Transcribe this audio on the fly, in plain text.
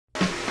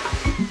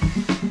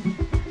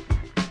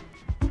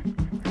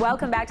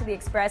Welcome back to the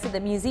Express at the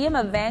Museum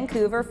of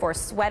Vancouver for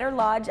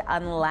SweaterLodge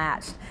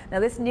Unlatched.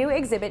 Now, this new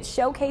exhibit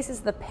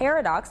showcases the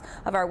paradox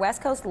of our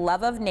West Coast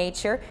love of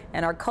nature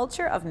and our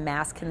culture of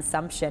mass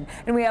consumption.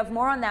 And we have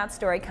more on that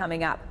story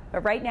coming up. But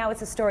right now,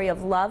 it's a story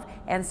of love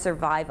and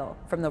survival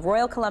from the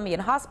Royal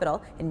Columbian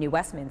Hospital in New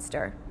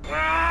Westminster.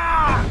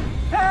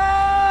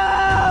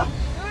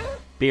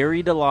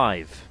 Buried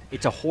alive.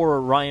 It's a horror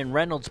Ryan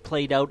Reynolds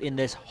played out in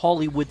this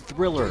Hollywood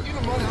thriller.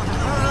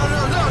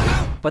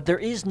 But there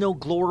is no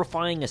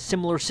glorifying a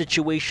similar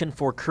situation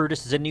for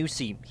Curtis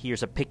Zanussi.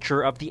 Here's a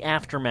picture of the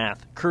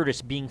aftermath.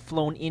 Curtis being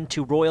flown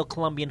into Royal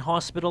Columbian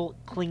Hospital,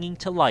 clinging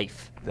to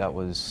life. That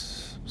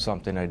was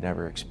something I'd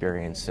never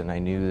experienced, and I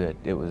knew that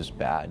it was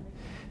bad,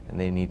 and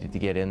they needed to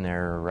get in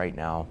there right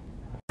now.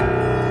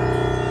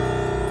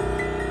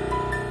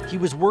 He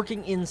was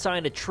working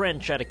inside a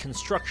trench at a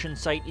construction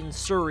site in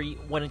Surrey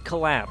when it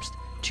collapsed.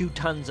 2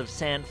 tons of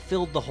sand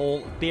filled the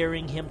hole,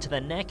 burying him to the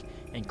neck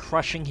and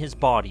crushing his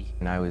body.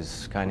 And I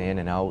was kind of in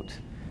and out.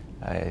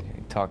 I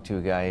talked to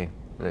a guy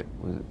that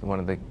was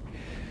one of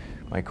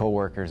my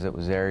co-workers that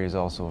was there. He was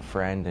also a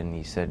friend, and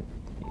he said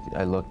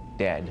I looked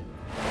dead.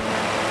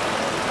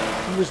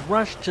 He was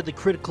rushed to the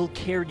critical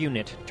care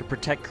unit. To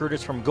protect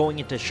Curtis from going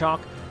into shock,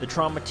 the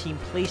trauma team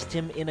placed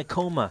him in a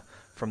coma.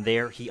 From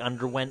there, he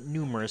underwent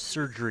numerous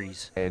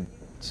surgeries. I had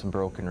some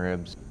broken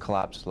ribs,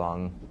 collapsed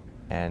lung,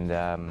 and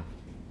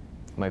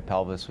my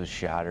pelvis was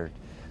shattered.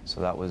 So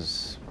that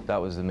was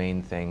the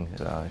main thing,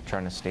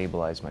 trying to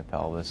stabilize my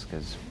pelvis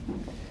because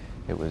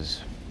it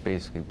was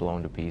basically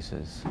blown to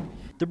pieces.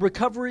 The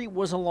recovery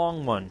was a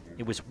long one.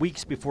 It was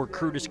weeks before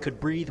Curtis could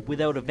breathe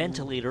without a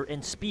ventilator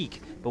and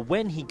speak. But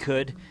when he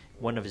could,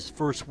 one of his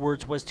first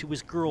words was to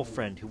his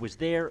girlfriend, who was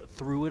there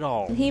through it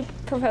all. He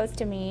proposed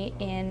to me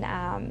in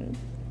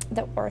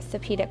the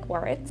orthopedic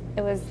wards.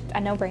 It was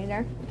a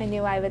no-brainer. I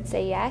knew I would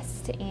say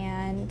yes,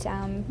 and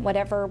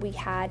whatever we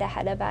had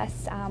ahead of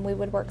us, we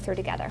would work through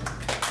together.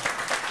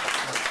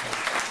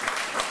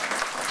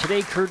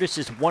 Today, Curtis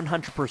is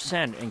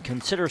 100% and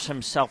considers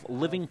himself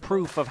living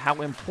proof of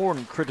how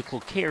important critical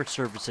care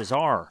services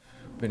are.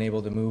 Been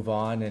able to move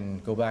on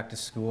and go back to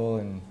school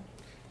and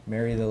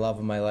marry the love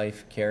of my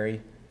life,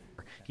 Carrie.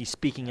 He's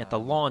speaking at the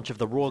launch of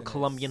the Royal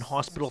Columbian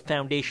Hospital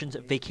Foundation's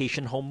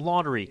Vacation Home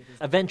Lottery,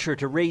 a venture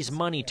to raise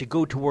money to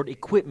go toward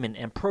equipment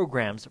and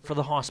programs for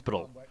the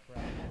hospital.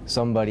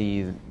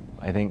 Somebody,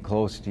 I think,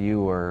 close to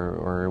you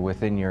or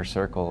within your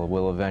circle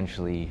will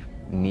eventually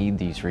need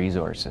these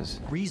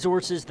resources.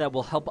 Resources that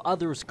will help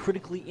others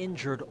critically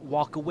injured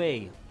walk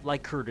away,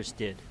 like Curtis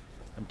did.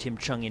 I'm Tim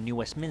Chung in New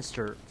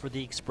Westminster for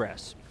The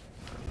Express.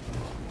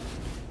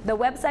 The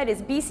website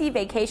is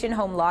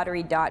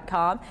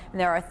bcvacationhomelottery.com,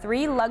 and there are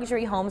 3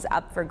 luxury homes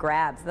up for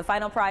grabs. The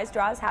final prize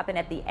draws happen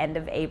at the end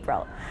of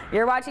April.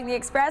 You're watching The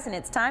Express, and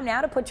it's time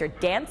now to put your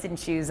dancing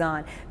shoes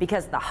on,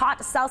 because the hot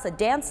salsa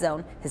dance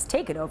zone has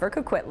taken over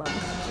Coquitlam.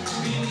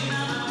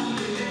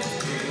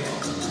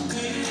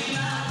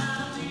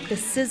 The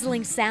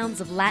sizzling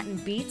sounds of Latin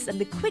beats and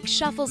the quick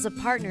shuffles of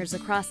partners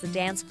across the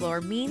dance floor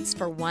means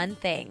for one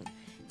thing.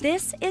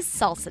 This is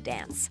salsa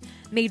dance.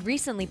 Made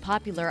recently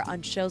popular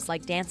on shows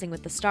like Dancing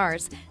with the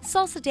Stars,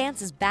 salsa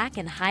dance is back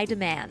in high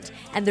demand,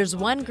 and there's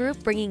one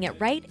group bringing it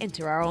right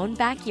into our own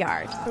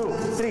backyard. 2,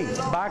 3,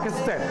 back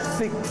step,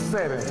 6,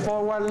 7,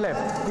 forward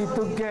left, feet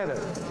together.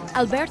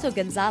 Alberto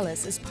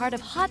Gonzalez is part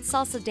of Hot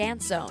Salsa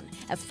Dance Zone,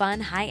 a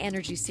fun,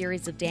 high-energy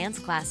series of dance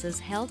classes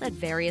held at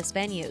various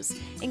venues,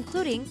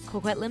 including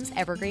Coquitlam's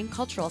Evergreen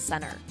Cultural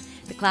Center.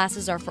 The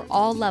classes are for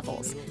all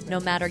levels, no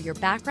matter your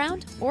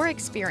background or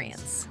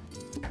experience.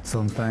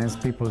 Sometimes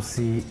people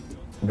see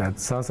that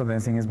salsa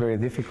dancing is very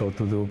difficult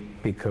to do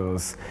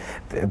because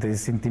it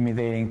is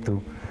intimidating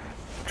to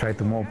try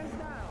to move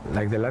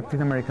like the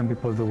Latin American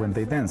people do when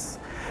they dance.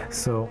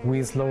 So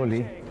we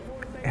slowly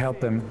help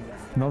them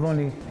not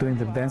only doing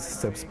the dance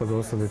steps, but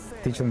also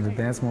teach them the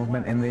dance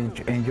movement, and they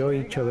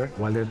enjoy each other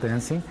while they're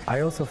dancing.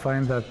 I also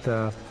find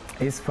that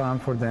it's fun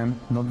for them,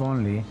 not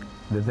only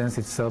the dance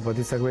itself, but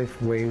it's a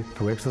great way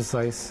to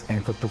exercise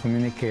and to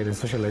communicate and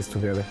socialize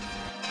together.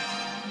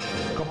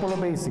 Couple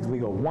of basics. We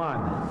go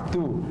 1,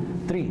 2,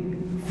 3,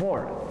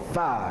 4,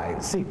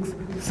 5, 6,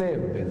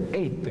 7,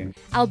 8. 10.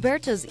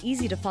 Alberto's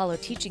easy-to-follow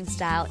teaching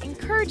style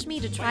encouraged me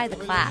to try the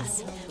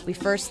class. We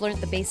first learned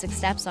the basic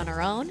steps on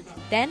our own,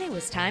 then it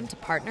was time to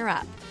partner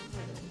up.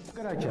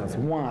 Just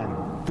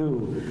 1,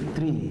 2,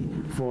 3,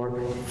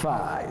 4,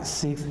 5,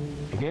 6.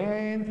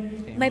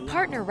 Again. My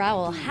partner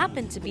Raul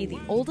happened to be the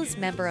oldest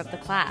member of the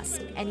class,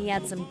 and he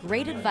had some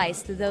great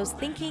advice to those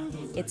thinking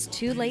it's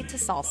too late to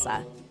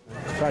salsa.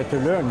 Try to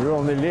learn. You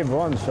only live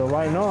once, so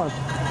why not?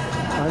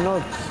 Why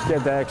not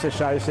get the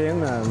exercise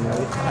in? And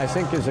I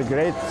think it's a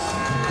great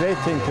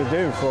thing to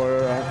do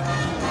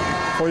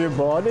for your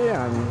body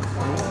and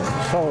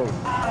soul.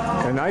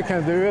 And I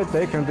can do it,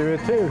 they can do it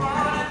too.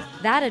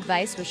 That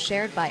advice was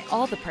shared by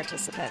all the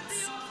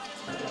participants.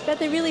 that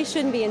they really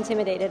shouldn't be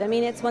intimidated. I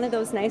mean, it's one of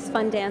those nice,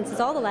 fun dances.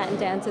 All the Latin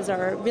dances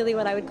are really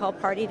what I would call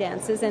party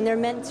dances, and they're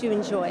meant to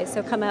enjoy.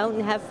 So come out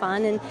and have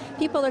fun, and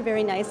people are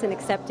very nice and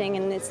accepting,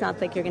 and it's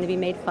not like you're going to be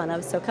made fun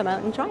of, so come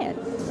out and try it.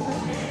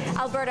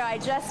 Alberto, I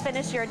just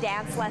finished your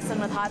dance lesson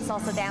with Hot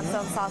Salsa Dance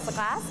and Salsa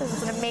class. It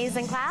was an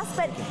amazing class,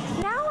 but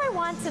now I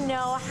want to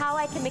know how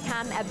I can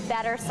become a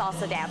better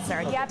salsa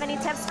dancer. Do you have any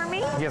tips for me?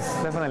 Yes,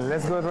 definitely.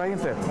 Let's go right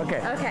into it. Okay.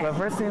 The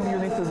first thing you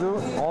need to do,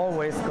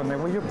 always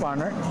connect with your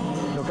partner,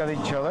 look at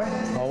each other,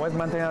 always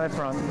maintain at the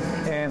front,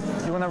 and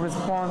you're going to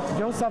respond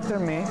just after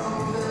me,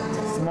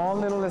 small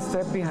little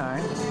step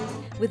behind.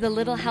 With a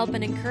little help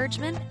and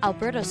encouragement,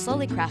 Alberto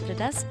slowly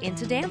crafted us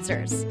into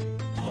dancers.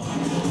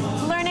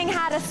 Learning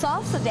how to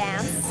salsa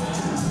dance.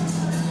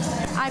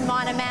 I'm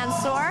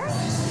Mansour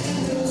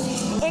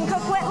in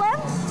Coquitlam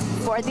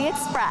for The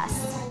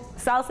Express.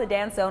 Salsa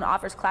Dance Zone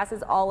offers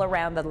classes all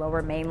around the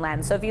Lower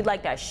Mainland, so if you'd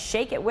like to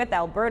shake it with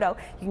Alberto,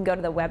 you can go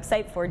to the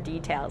website for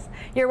details.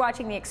 You're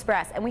watching The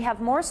Express, and we have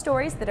more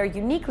stories that are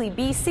uniquely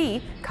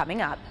BC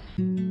coming up.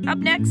 Up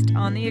next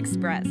on The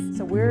Express.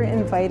 So we're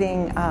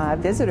inviting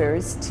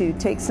visitors to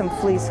take some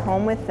fleece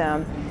home with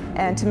them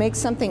and to make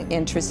something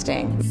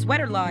interesting.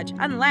 SweaterLodge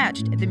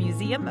Unlatched at the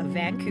Museum of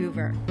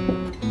Vancouver.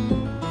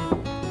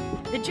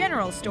 The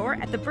General Store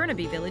at the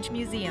Burnaby Village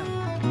Museum.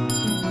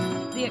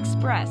 The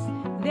Express.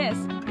 This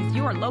is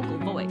your local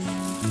voice.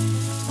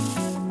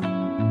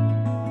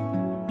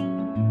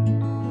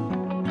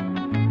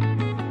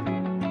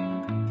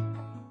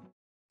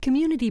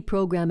 Community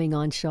programming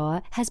on Shaw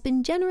has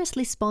been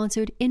generously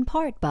sponsored in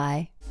part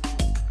by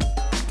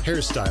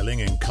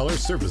hairstyling and color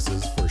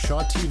services for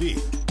Shaw TV,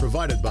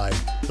 provided by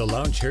The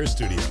Lounge Hair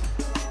Studio,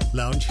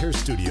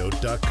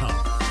 loungehairstudio.com.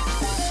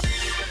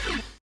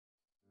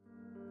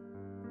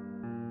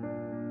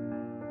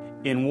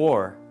 In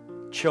war,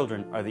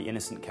 children are the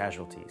innocent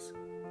casualties.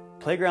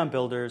 Playground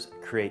Builders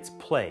creates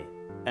play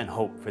and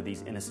hope for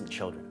these innocent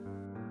children.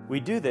 We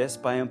do this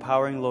by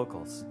empowering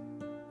locals.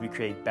 We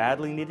create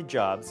badly needed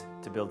jobs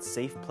to build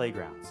safe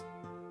playgrounds.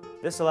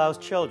 This allows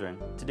children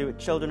to do what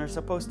children are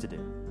supposed to do,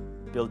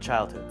 build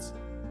childhoods.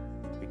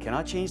 We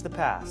cannot change the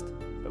past,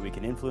 but we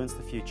can influence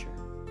the future.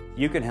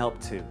 You can help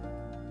too.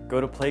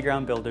 Go to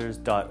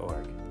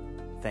playgroundbuilders.org.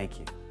 Thank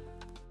you.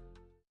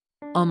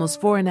 Almost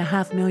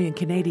 4.5 million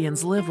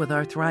Canadians live with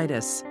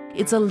arthritis.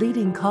 It's a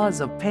leading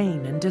cause of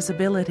pain and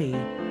disability.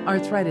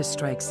 Arthritis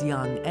strikes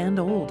young and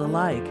old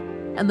alike,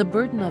 and the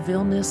burden of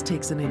illness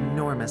takes an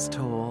enormous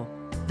toll.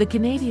 The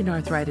Canadian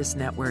Arthritis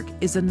Network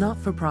is a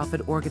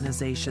not-for-profit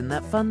organization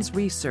that funds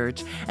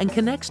research and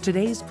connects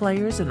today's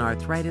players in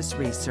arthritis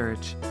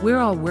research. We're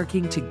all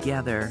working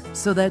together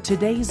so that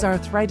today's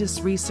arthritis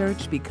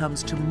research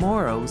becomes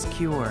tomorrow's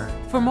cure.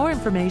 For more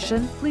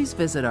information, please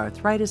visit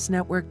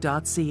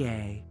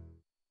arthritisnetwork.ca.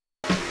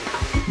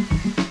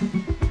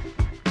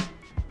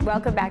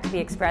 Welcome back to The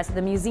Express,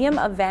 the Museum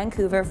of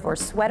Vancouver for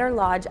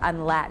SweaterLodge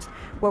Unlatched,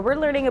 where we're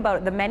learning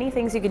about the many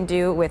things you can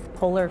do with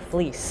polar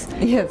fleece.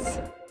 Yes.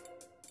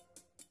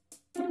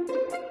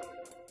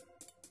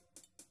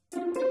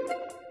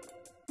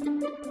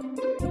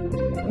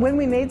 When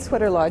we made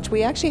SweaterLodge,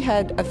 we actually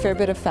had a fair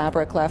bit of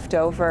fabric left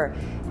over,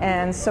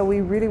 and so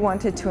we really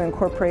wanted to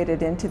incorporate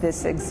it into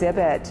this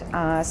exhibit.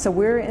 So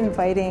we're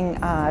inviting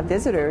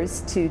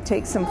visitors to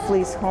take some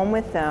fleece home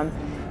with them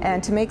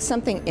and to make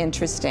something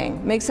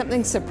interesting, make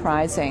something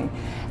surprising,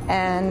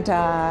 and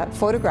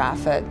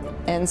photograph it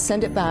and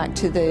send it back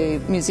to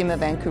the Museum of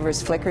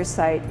Vancouver's Flickr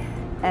site,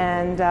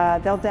 and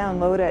they'll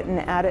download it and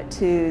add it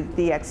to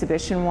the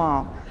exhibition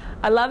wall.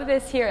 I love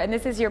this here, and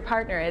this is your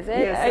partner, is it?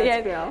 Yes,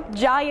 that's Bill.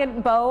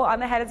 Giant bow on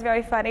the head is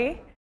very funny.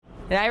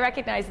 And I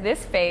recognize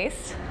this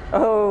face.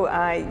 Oh,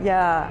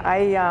 yeah,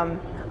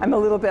 I'm a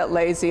little bit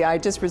lazy. I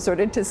just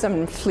resorted to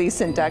some fleece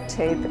and duct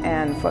tape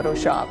and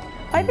Photoshop.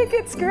 I think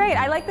it's great.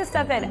 I like the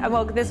stuff that,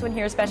 well, this one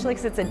here especially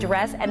because it's a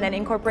dress and then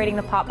incorporating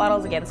the pop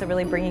bottles again, so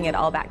really bringing it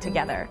all back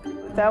together.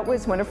 That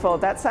was wonderful.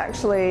 That's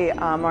actually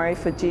Mari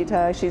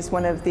Fujita. She's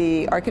one of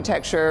the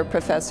architecture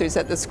professors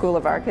at the School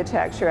of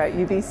Architecture at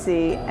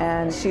UBC,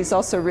 and she's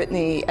also written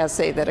the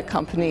essay that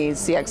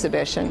accompanies the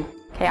exhibition.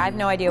 Okay, I have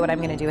no idea what I'm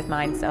going to do with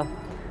mine, so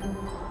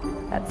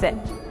that's it.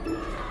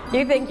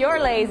 You think you're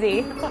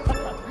lazy.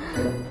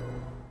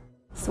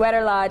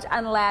 SweaterLodge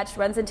Unlatched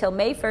runs until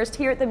May 1st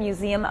here at the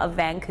Museum of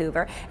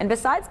Vancouver. And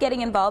besides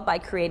getting involved by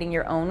creating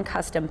your own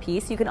custom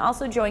piece, you can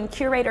also join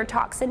curator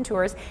talks and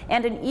tours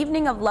and an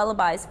evening of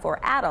lullabies for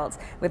adults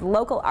with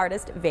local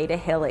artist Veda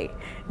Hilly.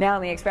 Now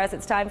on The Express,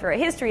 it's time for a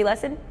history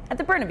lesson at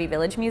the Burnaby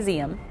Village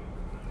Museum.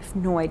 I have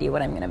no idea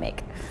what I'm going to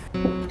make.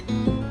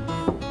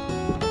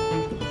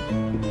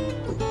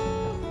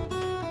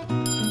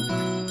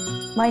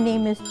 My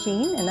name is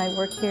Jean, and I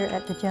work here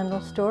at the General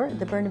Store at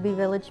the Burnaby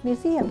Village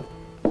Museum.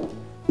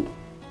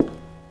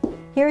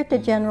 Here at the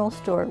General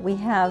Store, we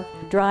have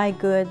dry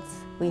goods,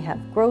 we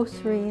have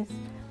groceries,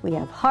 we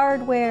have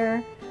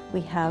hardware,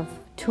 we have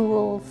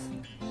tools,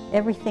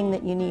 everything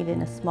that you need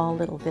in a small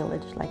little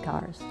village like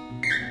ours.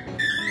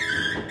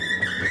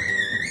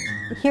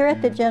 Here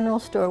at the General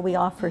Store, we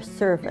offer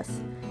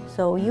service.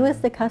 So you as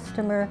the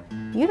customer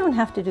You don't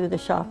have to do the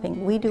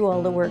shopping. We do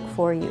all the work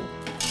for you.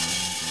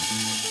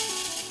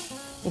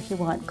 If you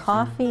want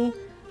coffee,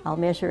 I'll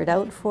measure it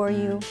out for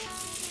you.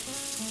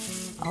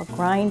 I'll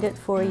grind it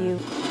for you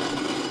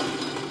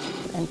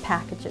and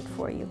package it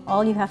for you.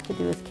 All you have to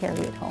do is carry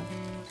it home.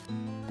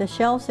 The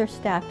shelves are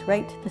stacked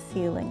right to the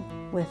ceiling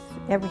with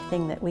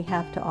everything that we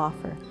have to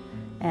offer.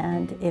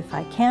 And if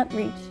I can't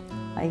reach,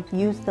 I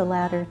use the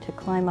ladder to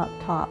climb up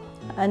top.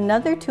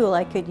 Another tool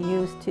I could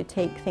use to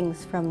take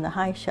things from the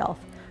high shelf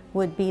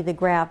would be the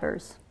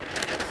grabbers.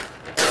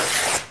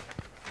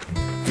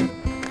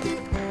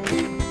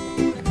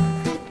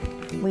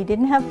 We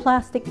didn't have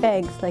plastic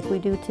bags like we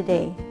do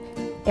today.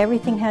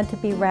 Everything had to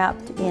be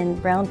wrapped in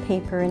brown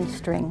paper and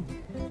string,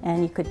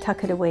 and you could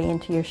tuck it away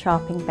into your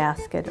shopping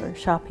basket or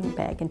shopping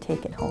bag and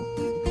take it home.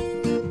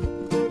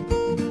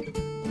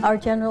 Our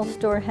general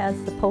store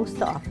has the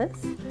post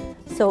office,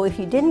 so if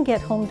you didn't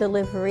get home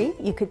delivery,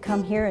 you could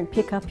come here and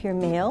pick up your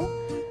mail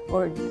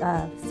or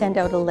send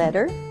out a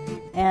letter.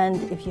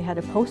 And if you had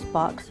a post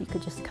box, you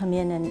could just come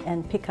in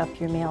and pick up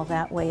your mail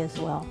that way as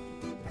well.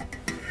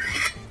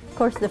 Of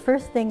course, the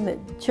first thing that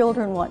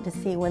children want to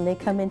see when they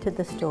come into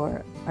the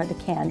store are the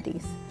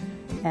candies.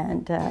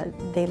 And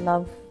they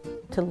love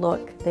to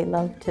look, they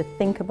love to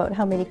think about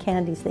how many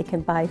candies they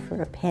can buy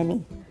for a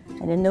penny.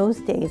 And in those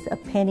days, a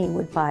penny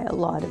would buy a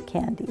lot of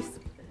candies.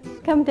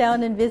 Come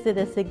down and visit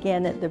us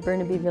again at the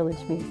Burnaby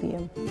Village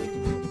Museum.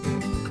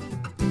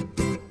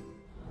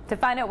 To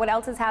find out what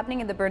else is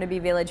happening in the Burnaby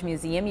Village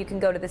Museum, you can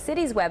go to the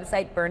city's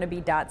website,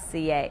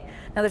 burnaby.ca.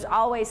 Now, there's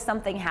always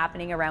something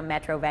happening around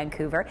Metro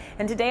Vancouver,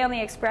 and today on The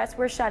Express,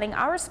 we're shining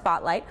our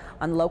spotlight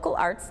on local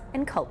arts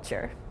and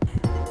culture.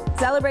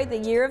 Celebrate the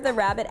Year of the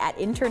Rabbit at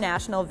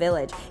International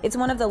Village. It's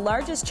one of the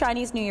largest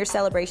Chinese New Year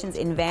celebrations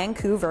in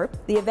Vancouver.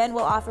 The event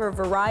will offer a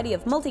variety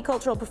of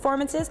multicultural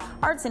performances,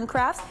 arts and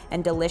crafts,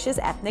 and delicious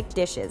ethnic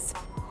dishes.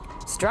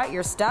 Strut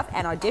your stuff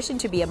and audition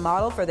to be a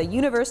model for the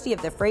University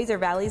of the Fraser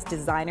Valley's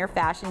Designer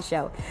Fashion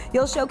Show.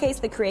 You'll showcase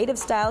the creative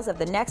styles of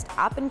the next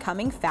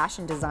up-and-coming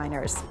fashion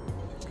designers.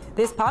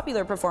 This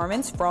popular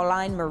performance,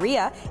 Fräulein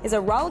Maria, is a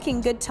rollicking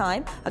good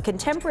time, a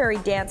contemporary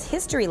dance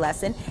history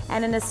lesson,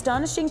 and an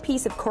astonishing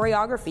piece of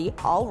choreography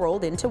all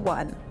rolled into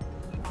one.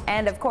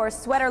 And of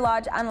course,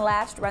 SweaterLodge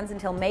Unlatched runs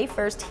until May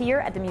 1st here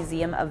at the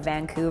Museum of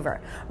Vancouver.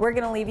 We're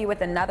going to leave you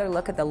with another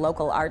look at the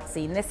local art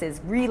scene. This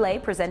is Relay,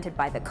 presented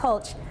by The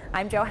Culch.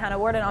 I'm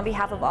Johanna, and on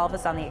behalf of all of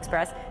us on The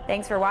Express,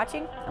 thanks for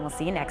watching, and we'll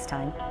see you next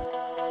time.